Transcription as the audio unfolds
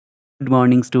Good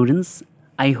morning, students.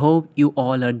 I hope you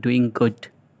all are doing good.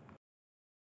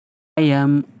 I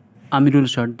am Amirul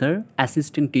Sardar,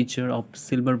 assistant teacher of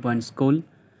Silver Point School,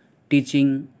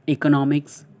 teaching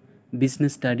economics,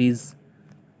 business studies,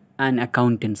 and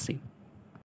accountancy.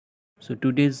 So,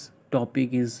 today's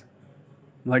topic is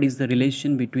what is the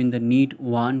relation between the need,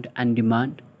 want, and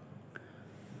demand,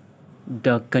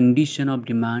 the condition of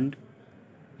demand,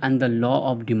 and the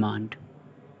law of demand.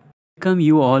 Welcome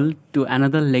you all to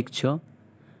another lecture.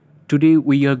 Today,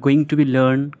 we are going to be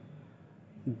learn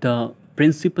the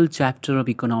principal chapter of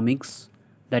economics,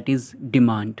 that is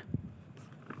demand.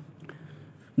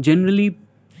 Generally,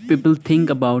 people think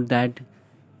about that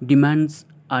demands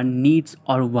are needs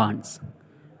or wants,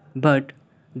 but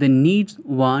the needs,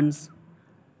 wants,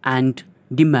 and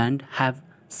demand have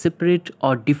separate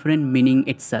or different meaning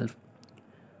itself.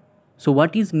 So,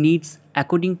 what is needs?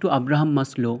 According to Abraham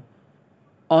Maslow,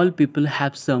 all people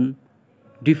have some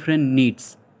different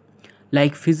needs,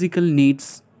 like physical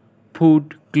needs,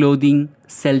 food, clothing,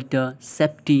 shelter,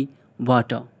 safety,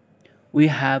 water. We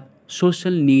have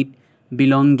social need,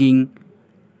 belonging,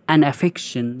 and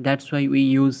affection. That's why we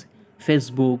use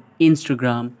Facebook,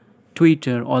 Instagram,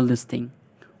 Twitter, all this thing.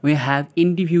 We have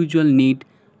individual need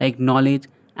like knowledge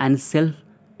and self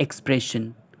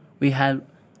expression. We have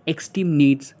esteem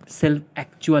needs, self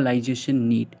actualization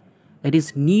need. That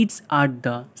is, needs are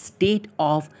the state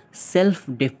of self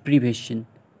deprivation,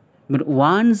 but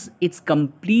wants it's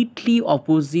completely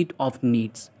opposite of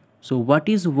needs. So what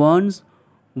is wants?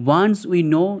 Wants, we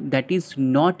know, that is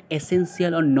not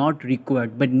essential or not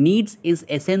required, but needs is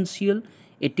essential,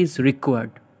 it is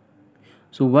required.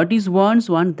 So what is wants?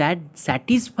 One that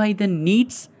satisfy the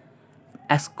needs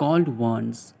as called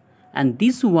wants. And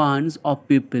these wants of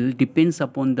people depends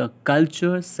upon the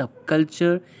culture,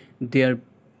 subculture, their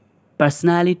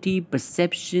personality,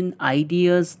 perception,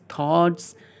 ideas,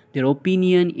 thoughts, their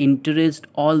opinion, interest,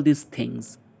 all these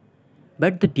things.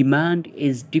 But the demand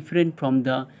is different from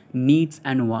the needs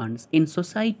and wants. In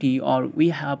society, or we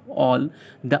have all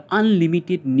the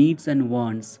unlimited needs and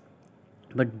wants.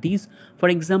 But these, for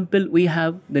example, we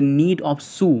have the need of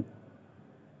shoe.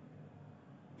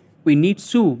 We need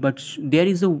shoe, but there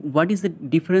is a, what is the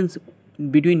difference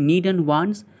between need and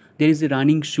wants? There is a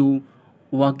running shoe,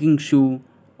 walking shoe,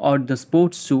 or the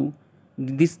sports shoe.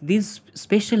 This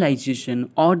specialization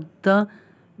or the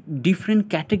different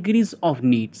categories of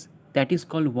needs, that is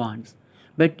called wants.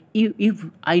 But if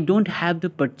I don't have the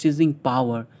purchasing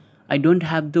power, I don't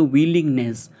have the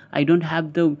willingness, I don't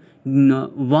have the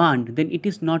want, then it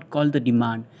is not called the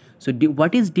demand. So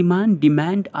what is demand?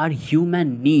 Demand are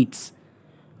human needs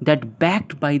that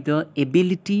backed by the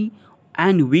ability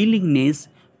and willingness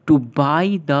to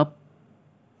buy the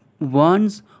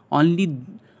wants. Only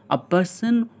a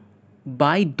person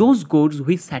buy those goods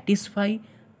which satisfy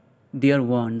their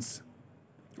wants,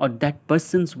 or that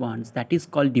person's wants, that is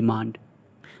called demand.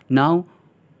 Now,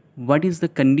 what is the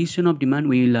condition of demand?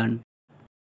 We will learn.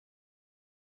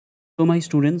 So my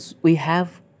students, we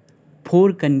have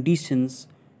four conditions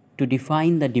to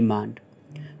define the demand.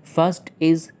 First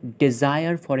is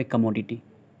desire for a commodity.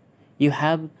 You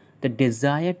have the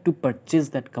desire to purchase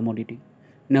that commodity.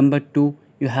 Number two,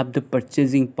 you have the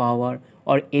purchasing power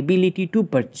or ability to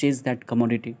purchase that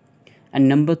commodity. And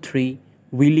number three,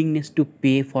 willingness to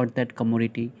pay for that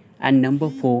commodity. And number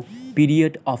four,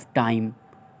 period of time.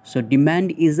 So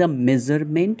demand is a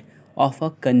measurement of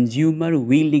a consumer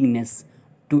willingness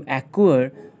to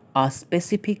acquire a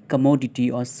specific commodity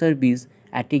or service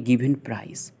at a given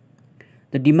price.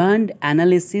 The demand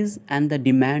analysis and the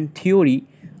demand theory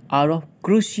are of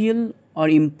crucial or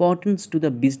importance to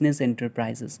the business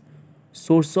enterprises,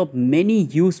 source of many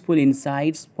useful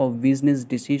insights for business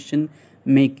decision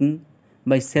making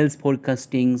by sales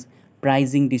forecastings,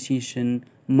 pricing decision,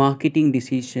 marketing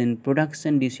decision,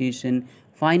 production decision,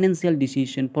 financial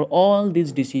decision. For all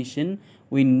these decision,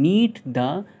 we need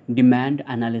the demand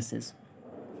analysis.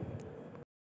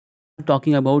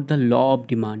 Talking about the law of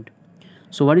demand.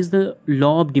 So, what is the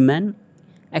law of demand?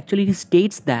 Actually, it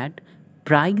states that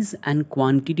price and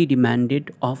quantity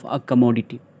demanded of a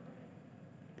commodity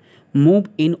move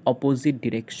in opposite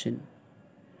direction.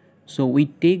 So, we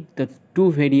take the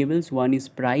two variables, one is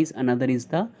price, another is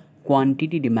the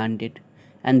quantity demanded,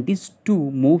 and these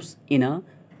two moves in a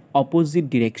opposite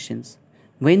directions.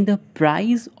 When the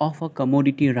price of a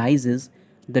commodity rises,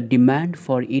 the demand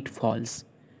for it falls.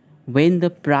 When the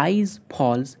price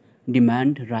falls,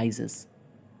 demand rises.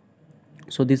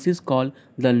 So this is called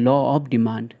the law of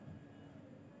demand.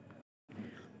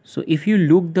 So if you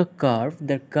look the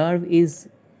curve is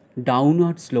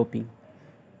downward sloping.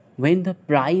 When the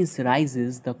price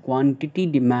rises, the quantity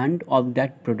demand of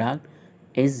that product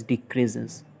is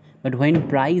decreases, but when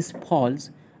price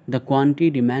falls, the quantity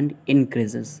demand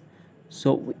increases.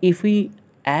 So if we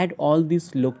add all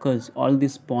these locus, all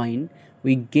this point,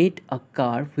 we get a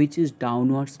curve which is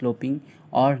downward sloping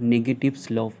or negative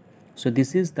slope. So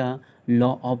this is the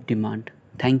law of demand.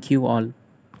 Thank you all.